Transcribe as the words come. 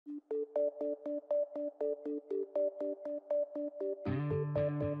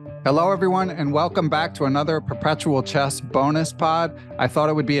Hello, everyone, and welcome back to another Perpetual Chess bonus pod. I thought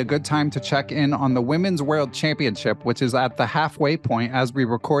it would be a good time to check in on the Women's World Championship, which is at the halfway point as we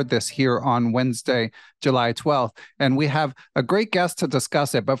record this here on Wednesday, July 12th. And we have a great guest to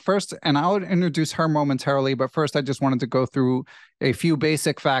discuss it. But first, and I'll introduce her momentarily, but first I just wanted to go through a few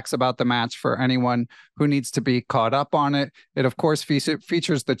basic facts about the match for anyone who needs to be caught up on it. It, of course,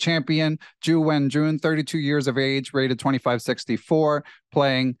 features the champion, Ju Wenjun, 32 years of age, rated 2564,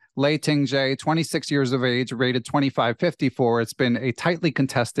 playing Lei Tingjie, 26 years of age, rated 2554. It's been a tightly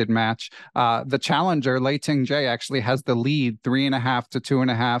contested match. The challenger, Lei Tingjie, actually has the lead 3.5 to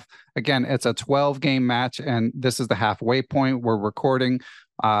 2.5. Again, it's a 12-game match, and this is the halfway point. We're recording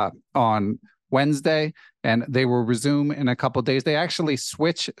on Wednesday, and they will resume in a couple of days. They actually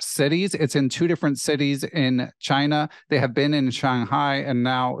switch cities. It's in two different cities in China. They have been in Shanghai, and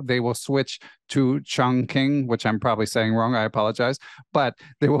now they will switch to Chongqing, which I'm probably saying wrong. I apologize. But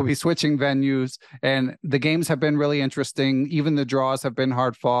they will be switching venues, and the games have been really interesting. Even the draws have been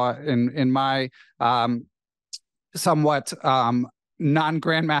hard fought. In my somewhat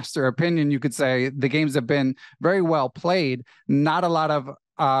non-grandmaster opinion, you could say the games have been very well played. Not a lot of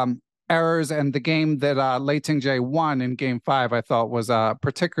errors, and the game that Lei Tingjie won in Game 5, I thought was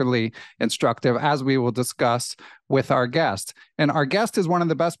particularly instructive, as we will discuss with our guest. And our guest is one of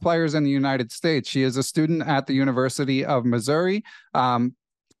the best players in the United States. She is a student at the University of Missouri.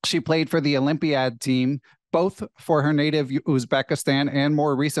 She played for the Olympiad team, both for her native Uzbekistan, and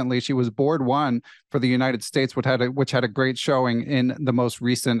more recently, she was board one for the United States, which had a great showing in the most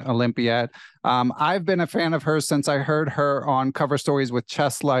recent Olympiad. I've been a fan of hers since I heard her on Cover Stories with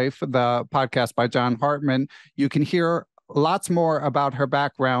Chess Life, the podcast by John Hartman. You can hear lots more about her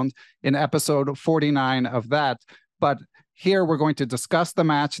background in episode 49 of that. But here we're going to discuss the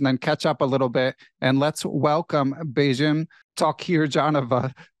match and then catch up a little bit. And let's welcome Begim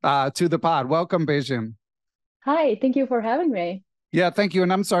Tokhirjonova to the pod. Welcome, Begim. Hi, thank you for having me. Yeah, thank you.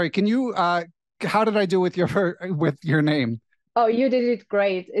 And I'm sorry, can you, how did I do with your name? Oh, you did it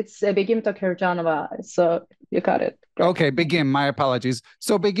great. It's Begim Tokhirjonova, so you got it. Great. Okay, Begim, my apologies.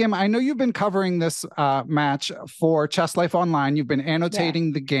 So Begim, I know you've been covering this match for Chess Life Online. You've been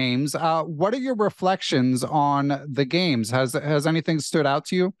annotating the games. What are your reflections on the games? Has anything stood out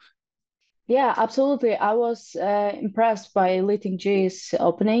to you? Yeah, absolutely. I was impressed by Lei Tingjie's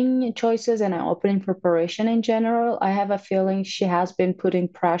opening choices and opening preparation in general. I have a feeling she has been putting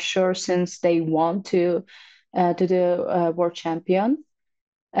pressure since day one to the world champion.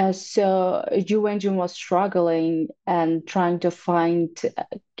 So Ju Wenjun was struggling and trying to find,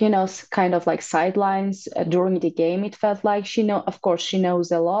 kind of like sidelines during the game. It felt like of course, she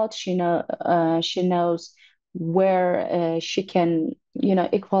knows a lot. She knows where she can,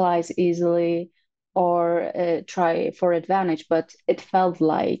 equalize easily or try for advantage. But it felt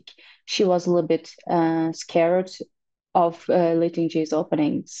like she was a little bit scared of Lei Tingjie's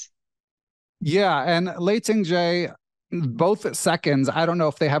openings. Yeah, and Lei Tingjie, both seconds. I don't know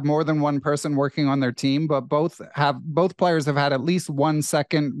if they have more than one person working on their team, but both players have had at least 1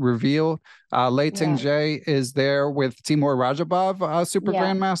 second reveal. Lei Tingjie is there with Timur Rajabov, Super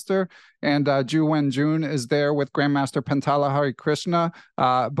Grandmaster, and Ju Wenjun is there with Grandmaster Pentala Hari Krishna.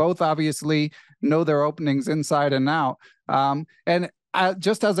 Both obviously know their openings inside and out. And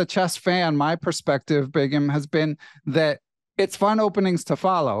just as a chess fan, my perspective, Begim, has been that it's fun openings to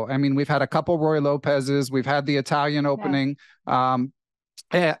follow. I mean, we've had a couple Roy Lopez's, we've had the Italian opening. When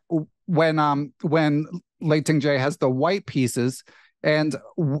Lei Tingjie has the white pieces, and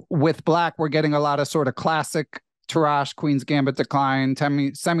with black, we're getting a lot of sort of classic Tarrasch, Queen's Gambit Decline,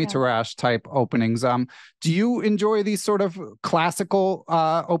 semi-Tarrasch type openings. Do you enjoy these sort of classical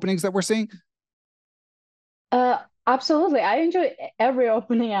openings that we're seeing? Absolutely. I enjoy every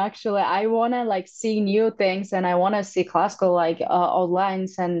opening actually. I want to see new things, and I want to see classical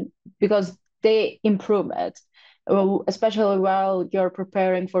outlines, and because they improve it. Well, especially while you're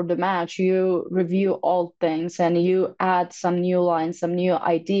preparing for the match, you review all things and you add some new lines, some new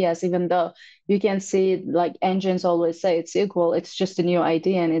ideas, even though you can see engines always say it's equal, it's just a new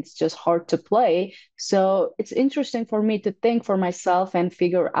idea and it's just hard to play. So it's interesting for me to think for myself and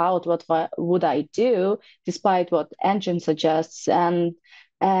figure out what would I do despite what engine suggests. And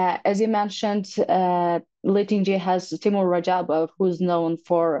as you mentioned, Lei Tingjie has Timur Rajabov, who's known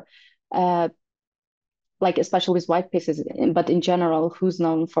for especially with white pieces, but in general, who's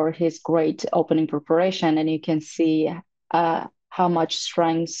known for his great opening preparation. And you can see how much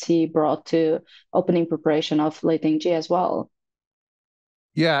strength he brought to opening preparation of Lei Tingjie as well.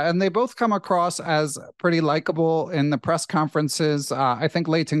 Yeah, and they both come across as pretty likable in the press conferences. I think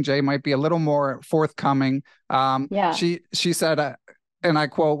Lei Tingjie might be a little more forthcoming. She said and I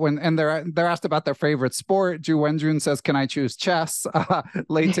quote and they're asked about their favorite sport. Ju Wenjun says, "Can I choose chess?"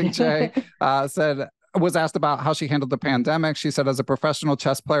 Lei Tingjie said was asked about how she handled the pandemic. She said, "As a professional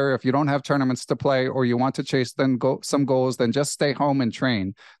chess player, if you don't have tournaments to play or you want to chase some goals, then just stay home and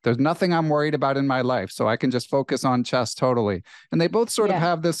train. There's nothing I'm worried about in my life, so I can just focus on chess totally." And they both sort of Yeah,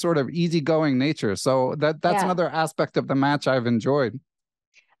 have this sort of easygoing nature. So that's yeah. another aspect of the match I've enjoyed.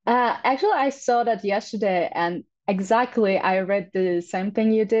 Actually, I saw that yesterday, and exactly, I read the same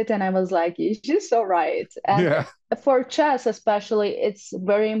thing you did, and I was like, you're so right. And Yeah. for chess, especially, it's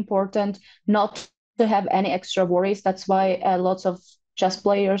very important not to have any extra worries. That's why lots of chess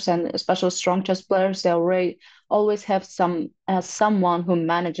players, and especially strong chess players, they already always have someone who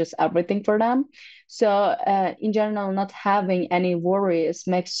manages everything for them. So, in general, not having any worries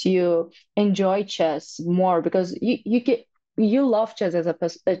makes you enjoy chess more because you love chess as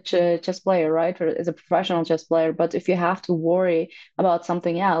a chess player, right? Or as a professional chess player. But if you have to worry about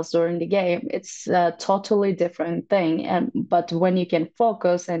something else during the game, it's a totally different thing. And but when you can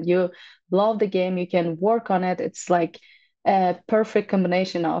focus and you love the game, you can work on it. It's like a perfect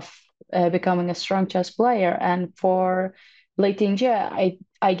combination of becoming a strong chess player. And for Lei Tingjie,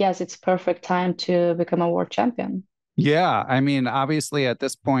 I guess it's perfect time to become a world champion. Yeah, I mean, obviously at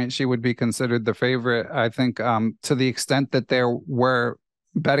this point she would be considered the favorite. I think to the extent that there were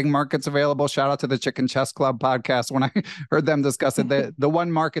betting markets available. Shout out to the Chicken Chess Club podcast when I heard them discuss it. The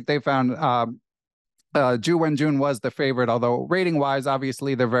one market they found, Ju Wenjun was the favorite, although rating wise,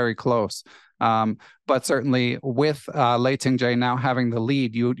 obviously they're very close. But certainly with Lei Tingjie now having the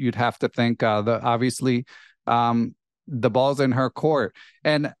lead, you'd have to think the obviously the ball's in her court.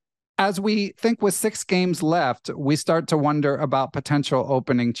 And as we think with 6 games left, we start to wonder about potential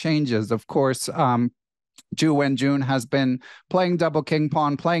opening changes. Of course, Ju Wenjun has been playing double king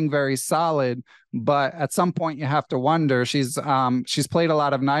pawn, playing very solid, but at some point you have to wonder. She's played a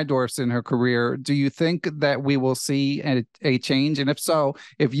lot of Nidorfs in her career. Do you think that we will see a change? And if so,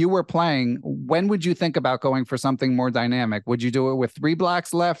 if you were playing, when would you think about going for something more dynamic? Would you do it with 3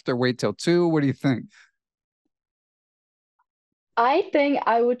 blocks left or wait till 2? What do you think? I think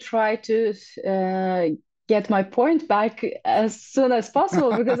I would try to get my point back as soon as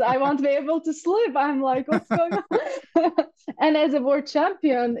possible because I won't be able to sleep. I'm like, what's going on? And as a world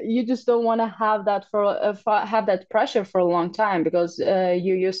champion, you just don't want to have that have that pressure for a long time because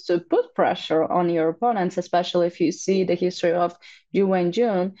you used to put pressure on your opponents, especially if you see the history of Ju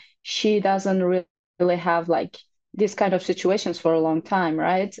Wenjun. She doesn't really have like these kind of situations for a long time,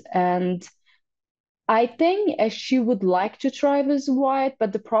 right? And I think she would like to try with white,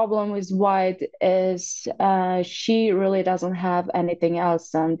 but the problem with white is she really doesn't have anything else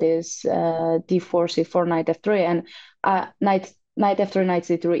than this d4, c4, knight f3, and knight f3, knight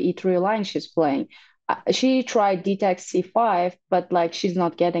c3, e3 line she's playing. She tried d takes c5, but like she's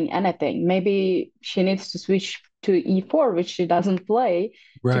not getting anything. Maybe she needs to switch to e4, which she doesn't play,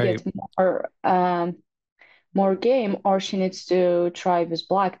 to Right. get more game, or she needs to try with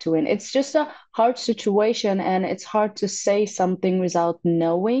black to win. It's just a hard situation, and it's hard to say something without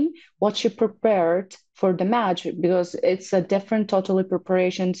knowing what she prepared for the match because it's a different, totally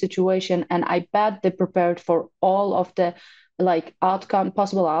preparation situation. And I bet they prepared for all of the like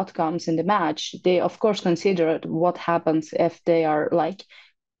possible outcomes in the match. They of course considered what happens if they are like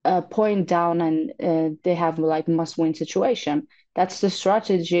point down and they have like must win situation. That's the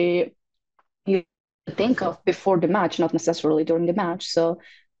strategy you think of before the match, not necessarily during the match. So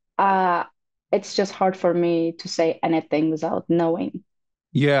uh, it's just hard for me to say anything without knowing.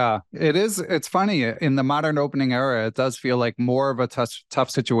 Yeah, it is. It's funny in the modern opening era, it does feel like more of a tough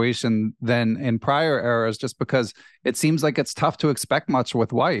situation than in prior eras, just because it seems like it's tough to expect much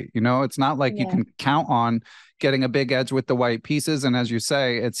with white. It's not like you Yeah. can count on getting a big edge with the white pieces. And as you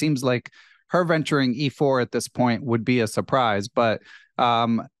say, it seems like her venturing e4 at this point would be a surprise. But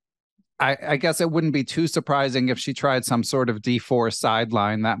I guess it wouldn't be too surprising if she tried some sort of d4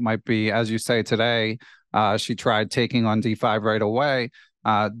 sideline. That might be, as you say today, she tried taking on d5 right away.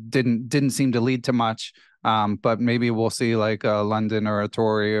 Didn't seem to lead to much. But maybe we'll see like a London or a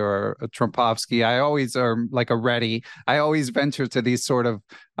Tory or a Trumpovsky. I always are like a ready. I always venture to these sort of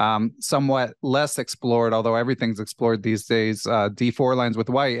somewhat less explored, although everything's explored these days, d4 lines with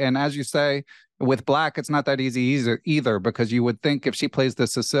white. And as you say, with black, it's not that easy either because you would think if she plays the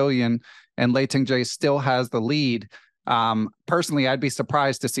Sicilian and Lei Tingjie still has the lead, Personally, I'd be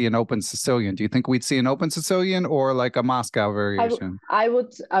surprised to see an open Sicilian. Do you think we'd see an open Sicilian or like a Moscow variation? I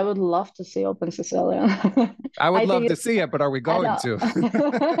would love to see Open Sicilian. I would I love think to see it, but are we I going know.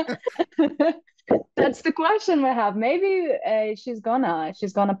 to? That's the question we have. Maybe she's gonna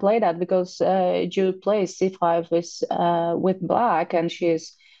play that because Ju plays C5 with black, and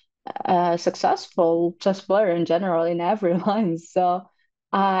she's a successful chess player in general in every line. So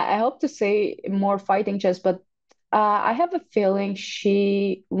I hope to see more fighting chess, but I have a feeling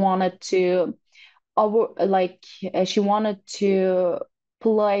she wanted to she wanted to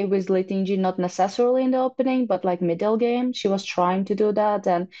play with Lei Tingjie, not necessarily in the opening, but like middle game. She was trying to do that,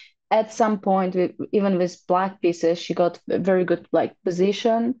 and at some point, even with black pieces, she got a very good like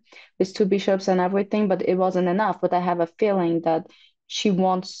position with two bishops and everything, but it wasn't enough. But I have a feeling that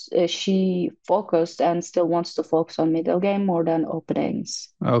she focused and still wants to focus on middle game more than openings.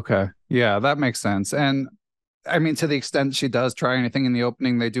 Okay. Yeah, that makes sense. And I mean, to the extent she does try anything in the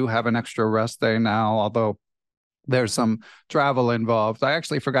opening, they do have an extra rest day now, although there's some travel involved. I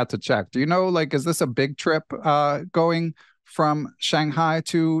actually forgot to check. Do you know, like, is this a big trip going from Shanghai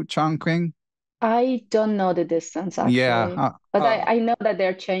to Chongqing? I don't know the distance Yeah. actually, but I know that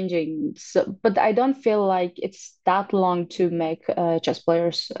they're changing. So, but I don't feel like it's that long to make chess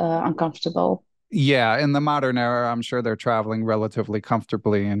players uncomfortable. Yeah. In the modern era, I'm sure they're traveling relatively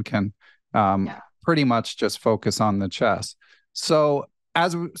comfortably and can pretty much just focus on the chess. So,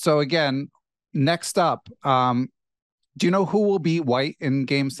 so again, next up, do you know who will be white in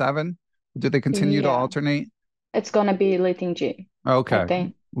game seven? Do they continue to Yeah, alternate? it's gonna be Lei Tingjie, I Okay.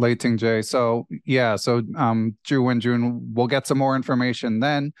 think. Lei Tingjie. So yeah, so Ju Wenjun, we'll get some more information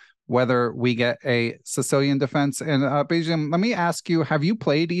then, whether we get a Sicilian defense. And Begim, let me ask you, have you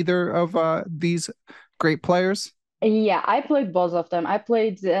played either of these great players? Yeah, I played both of them. I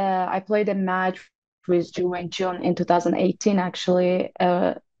played a match with Ju Wenjun in 2018 actually.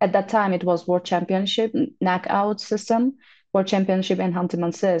 At that time it was World Championship knockout system, World Championship in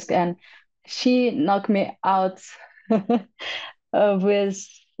Hanti-Mansisk, and she knocked me out with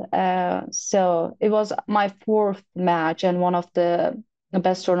so it was my fourth match and one of the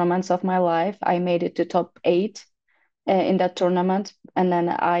best tournaments of my life. I made it to top eight in that tournament, and then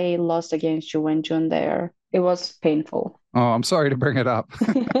I lost against Ju Wenjun there. It was painful. Oh, I'm sorry to bring it up.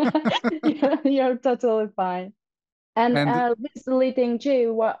 You're totally fine. And And with the leading G,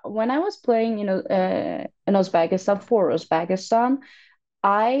 when I was playing, in Uzbekistan for Uzbekistan,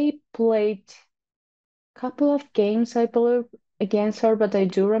 I played a couple of games, I believe, against her, but I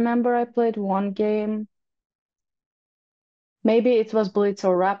do remember I played one game. Maybe it was Blitz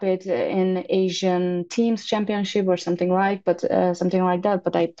or Rapid in Asian Teams Championship or something like that.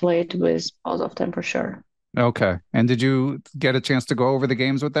 But I played with both of them for sure. okay. And did you get a chance to go over the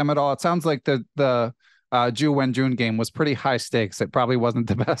games with them at all? It sounds like the Ju Wenjun game was pretty high stakes. It probably wasn't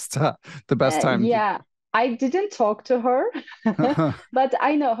the best time to... Yeah, I didn't talk to her, but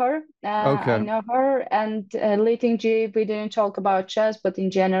I know her. I Okay. know her, and Li Tingji, we didn't talk about chess, but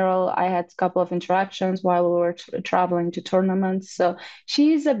in general, I had a couple of interactions while we were traveling to tournaments. So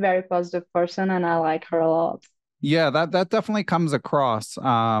she's a very positive person, and I like her a lot. Yeah, that definitely comes across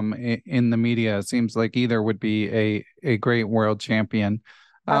in the media. It seems like either would be a great world champion.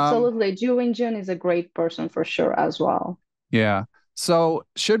 Um, Absolutely. Ju Wenjun is a great person for sure as well. yeah. So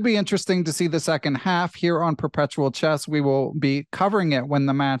should be interesting to see the second half here on Perpetual Chess. We will be covering it when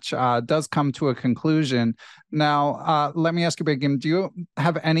the match does come to a conclusion. Now, let me ask you, Begim, do you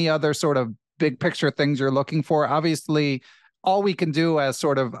have any other sort of big picture things you're looking for? Obviously, all we can do as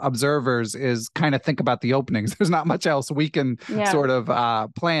sort of observers is kind of think about the openings. There's not much else we can Yeah. sort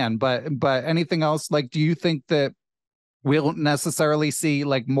of plan. But anything else? Like, do you think that we'll necessarily see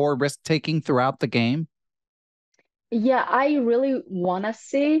like more risk taking throughout the game? Yeah, I really want to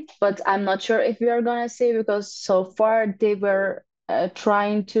see, but I'm not sure if we are going to see because so far they were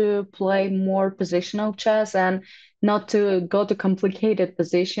trying to play more positional chess and not to go to complicated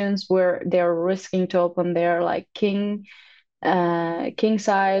positions where they're risking to open their like king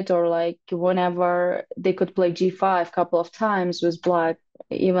side, or like whenever they could play g5 couple of times with black.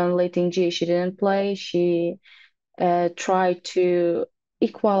 Even late in G, she didn't play. She try to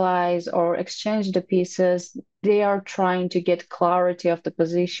equalize or exchange the pieces. They are trying to get clarity of the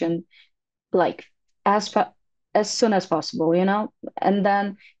position, like as fa as soon as possible, you know? And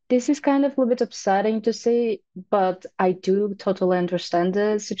then this is kind of a little bit upsetting to see, but I do totally understand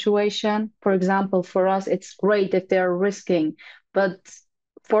the situation. For example, for us, it's great if they're risking, but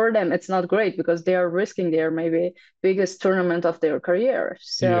for them, it's not great because they are risking their maybe biggest tournament of their career.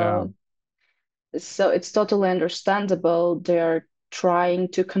 Yeah. So it's totally understandable. They're trying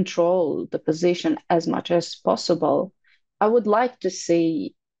to control the position as much as possible. I would like to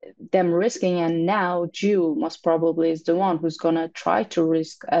see them risking, and now Ju most probably is the one who's gonna try to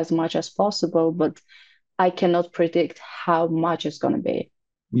risk as much as possible, but I cannot predict how much it's gonna be.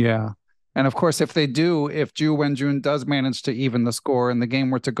 Yeah. And of course, if Ju Wenjun does manage to even the score and the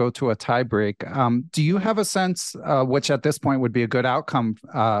game were to go to a tiebreak, do you have a sense, which at this point would be a good outcome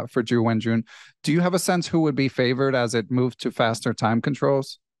for Ju Wenjun, do you have a sense who would be favored as it moved to faster time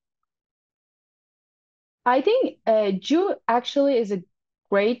controls? I think Ju actually is a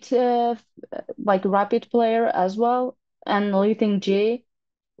great like rapid player as well, and Lei Tingjie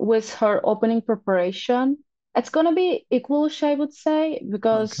with her opening preparation, it's gonna be equalish, I would say, Okay.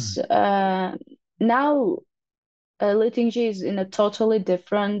 because now Lei Tingjie is in a totally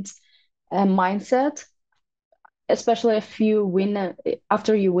different mindset, especially if you win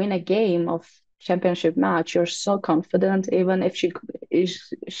after you win a game of championship match, you're so confident, even if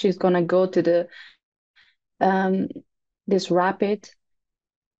she's gonna go to the um this rapid.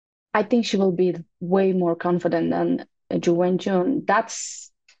 I think she will be way more confident than Ju Wenjun. That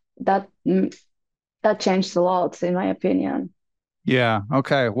that changed a lot, in my opinion. Yeah.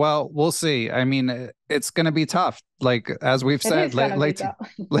 Okay. Well, we'll see. I mean, it's going to be tough. Like as we've It said, is gonna be tough.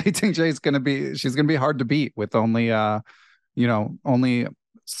 Lei Tingjie is going to be she's going to be hard to beat with only only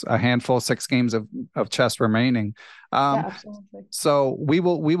a handful, 6 games of chess remaining. Yeah, Um, absolutely. so we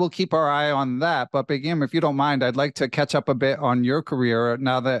will keep our eye on that. But Begim, if you don't mind, I'd like to catch up a bit on your career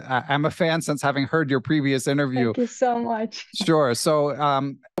now that I'm a fan since having heard your previous interview. Thank you so much. Sure.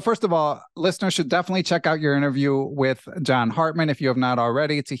 So, first of all, listeners should definitely check out your interview with John Hartman if you have not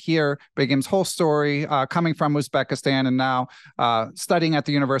already to hear Begim's whole story coming from Uzbekistan and now studying at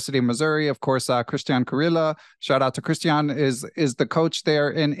the University of Missouri. Of course, Christian Kurila, shout out to Christian, is the coach there.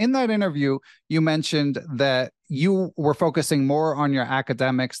 And in that interview, you mentioned that you were focusing more on your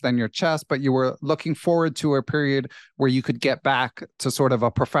academics than your chess, but you were looking forward to a period where you could get back to sort of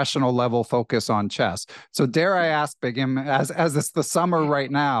a professional level focus on chess. So dare I ask, Begim, as it's the summer right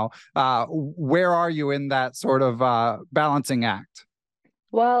now, where are you in that sort of balancing act?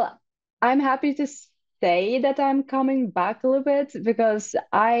 Well, I'm happy to say that I'm coming back a little bit because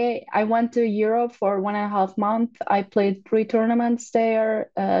I went to Europe for 1.5 months. I played 3 tournaments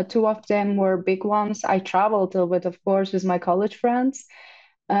there. Two of them were big ones. I traveled a little bit, of course, with my college friends.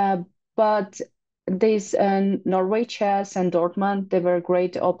 Uh, but these Norway Chess and Dortmund, they were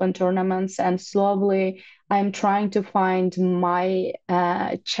great open tournaments. And slowly, I'm trying to find my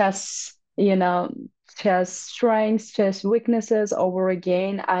chess, chess strengths, chess weaknesses over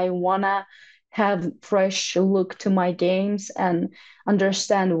again. I wanna have fresh look to my games and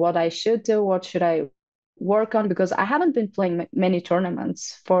understand what I should do, what should I work on, because I haven't been playing many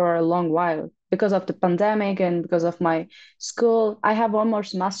tournaments for a long while because of the pandemic and because of my school. I have one more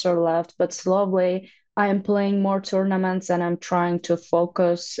semester left, but slowly I am playing more tournaments and I'm trying to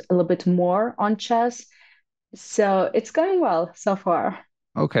focus a little bit more on chess. So it's going well so far.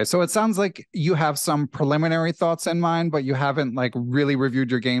 Okay, so it sounds like you have some preliminary thoughts in mind, but you haven't like really reviewed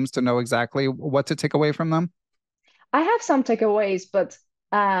your games to know exactly what to take away from them. I have some takeaways, but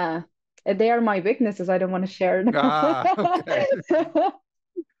uh, they are my weaknesses. I don't want to share them. Ah, okay.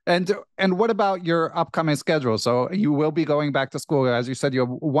 And what about your upcoming schedule? So you will be going back to school, as you said, you have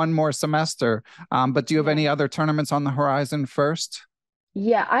one more semester. But do you have Yeah. any other tournaments on the horizon first?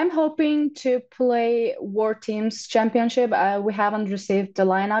 Yeah, I'm hoping to play World Teams Championship. We haven't received the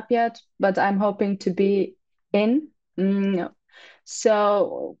lineup yet, but I'm hoping to be in. Mm,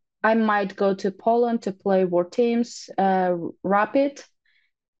 so I might go to Poland to play World Teams Rapid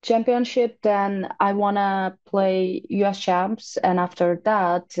Championship. Then I wanna play US Champs, and after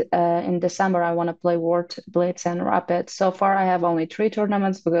that, in December, I wanna play World Blitz and Rapid. So far, I have only 3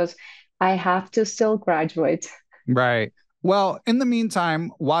 tournaments because I have to still graduate. Right. Well, in the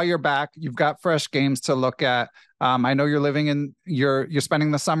meantime, while you're back, you've got fresh games to look at. I know you're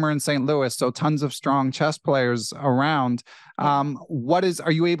spending the summer in St. Louis, so tons of strong chess players around. Yeah.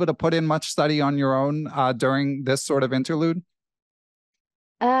 Are you able to put in much study on your own during this sort of interlude?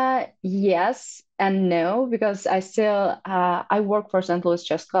 Yes and no, because I work for St. Louis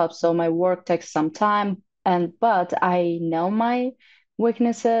Chess Club, so my work takes some time, and but I know my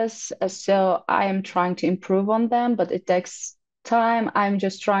weaknesses, so I am trying to improve on them, but it takes time. I'm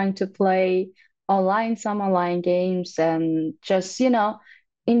just trying to play some online games, and just,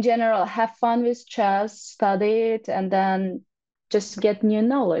 in general, have fun with chess, study it, and then just get new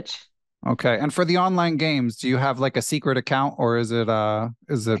knowledge. Okay. And for the online games, do you have like a secret account or is it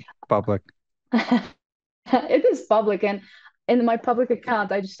public? It is public, and in my public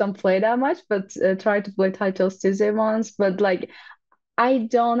account, I just don't play that much, but try to play titles Tuesday ones. But like, I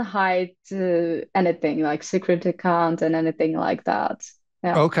don't hide anything like secret account and anything like that.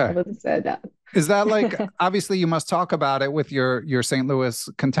 Yeah, I Okay. would say that. Is that like obviously you must talk about it with your St. Louis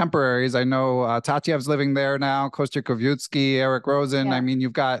contemporaries? I know Tatyev's living there now, Kostya Kovyutsky, Eric Rosen. I Yeah. mean,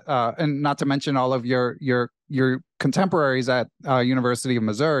 you've got and not to mention all of your contemporaries at University of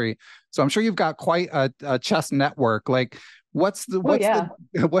Missouri. So I'm sure you've got quite a chess network. Like, what's the Oh what's the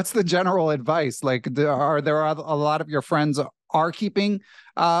yeah. what's the general advice? Like, are there a lot of your friends are keeping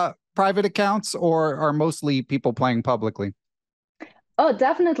private accounts, or are mostly people playing publicly? Oh,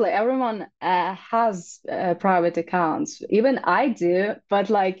 definitely. Everyone has private accounts. Even I do, but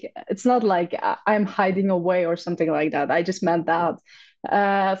like it's not like I'm hiding away or something like that. I just meant that.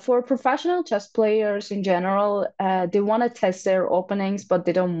 For professional chess players in general, they want to test their openings, but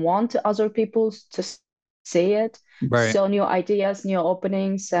they don't want other people to see it. Right. So new ideas, new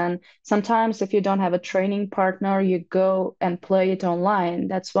openings, and sometimes if you don't have a training partner, you go and play it online.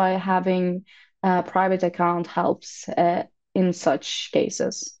 That's why having a private account helps. In such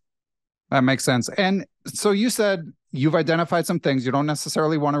cases. That makes sense. And so you said you've identified some things. You don't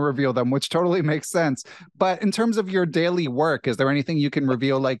necessarily want to reveal them, which totally makes sense. But in terms of your daily work, is there anything you can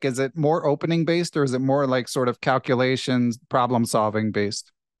reveal? Like, is it more opening based or is it more like sort of calculations, problem solving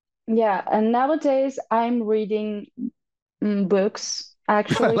based? Yeah, and nowadays I'm reading books, I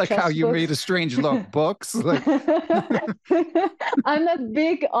actually like how chess you made a books. strange look. Books? Like, I'm not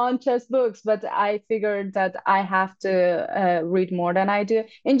big on chess books, but I figured that I have to read more than I do.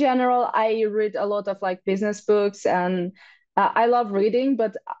 In general, I read a lot of like business books and I love reading,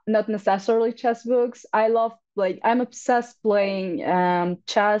 but not necessarily chess books. I love like I'm obsessed playing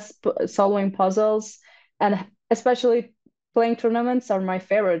chess, solving puzzles, and especially playing tournaments are my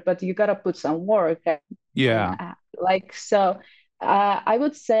favorite, but you gotta put some work and yeah. like so I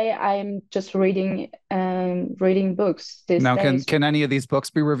would say I'm just reading books these Now, days. can any of these books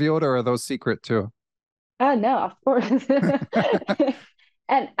be revealed or are those secret too? Ah, no, of course.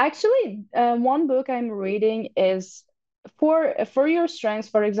 And actually, one book I'm reading is for your strengths.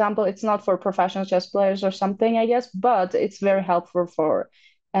 For example, it's not for professional chess players or something, I guess, but it's very helpful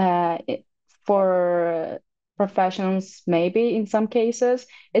uh, for professionals, maybe in some cases.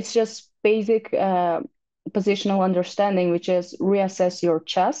 It's just basic positional understanding, which is reassess your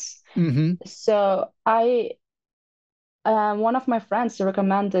chess. Hmm. So I one of my friends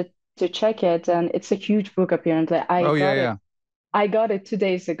recommended to check it, and it's a huge book apparently. Oh, yeah, yeah. I got it 2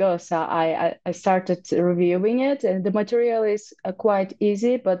 days ago, so I started reviewing it, and the material is quite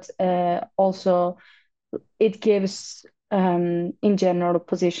easy, but also it gives in general a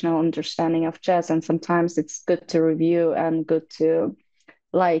positional understanding of chess, and sometimes it's good to review and good to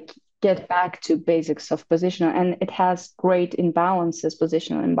like get back to basics of positional, and it has great imbalances,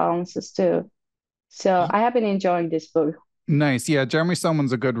 positional imbalances too. So I have been enjoying this book. Nice. Yeah, Jeremy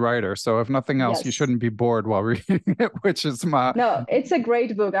Someone's a good writer. So if nothing else, you Yes. shouldn't be bored while reading it, which is my No, it's a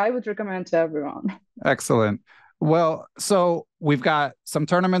great book. I would recommend to everyone. excellent. Well, so we've got some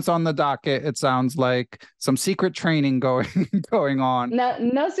tournaments on the docket. It sounds like some secret training going going on. No,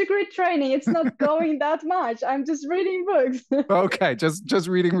 no secret training. It's not going that much. I'm just reading books. Okay, just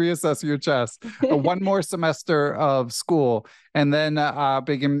reading reassess your chess. One more semester of school, and then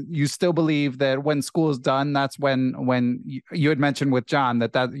Begim, you still believe that when school is done, that's when you had mentioned with John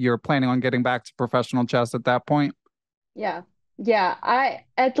that you're planning on getting back to professional chess at that point. Yeah. Yeah, I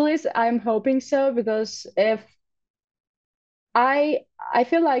at least I'm hoping so because if I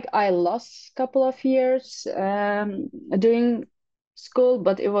feel like I lost a couple of years doing school,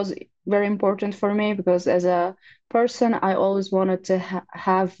 but it was very important for me because as a person, I always wanted to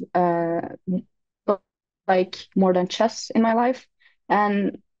have like more than chess in my life,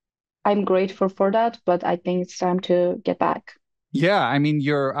 and I'm grateful for that. But I think it's time to get back. Yeah, I mean,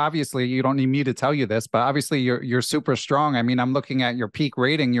 you're obviously you don't need me to tell you this, but obviously you're super strong. I mean, I'm looking at your peak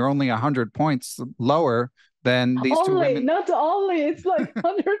rating. You're only 100 points lower than these two Only, women. not only, it's like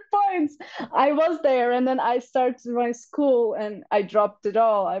 100 points. I was there and then I started my school and I dropped it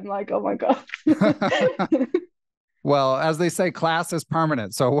all. I'm like, oh my God. Well, as they say, class is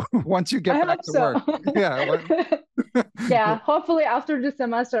permanent. So once you I get back hope to so. work, yeah. Yeah, hopefully after the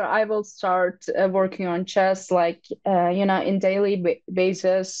semester, I will start working on chess, like, in daily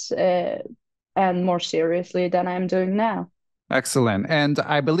basis and more seriously than I'm doing now. Excellent. And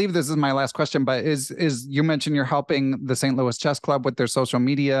I believe this is my last question, but is you mentioned you're helping the St. Louis Chess Club with their social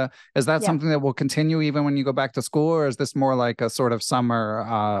media. Is that Yeah. something that will continue even when you go back to school, or is this more like a sort of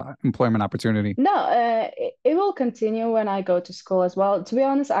summer employment opportunity? No, it will continue when I go to school as well. To be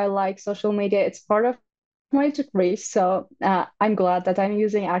honest, I like social media. It's part of my degree. So I'm glad that I'm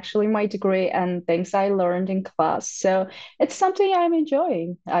using actually my degree and things I learned in class. So it's something I'm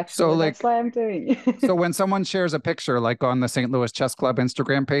enjoying, So actually. That's like, why I'm doing. so when someone shares a picture, like on the St. Louis Chess Club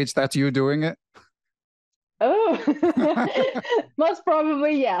Instagram page, that's you doing it? Oh, most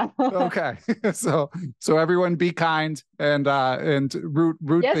probably, yeah. Okay. So so everyone be kind and root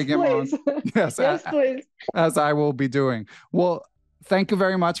Yes, Begim on. please. Yes, Yes, please. as I will be doing. Well, thank you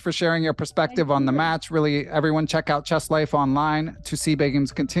very much for sharing your Thank perspective on the you. match. Really, everyone check out Chess Life online to see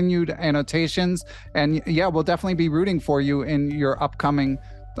Begim's continued annotations. And yeah, we'll definitely be rooting for you in your upcoming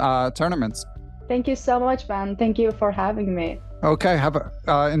tournaments. Thank you so much, man. Thank you for having me. Okay, have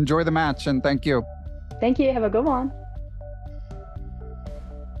enjoy the match and thank you. Thank you. Have a good one.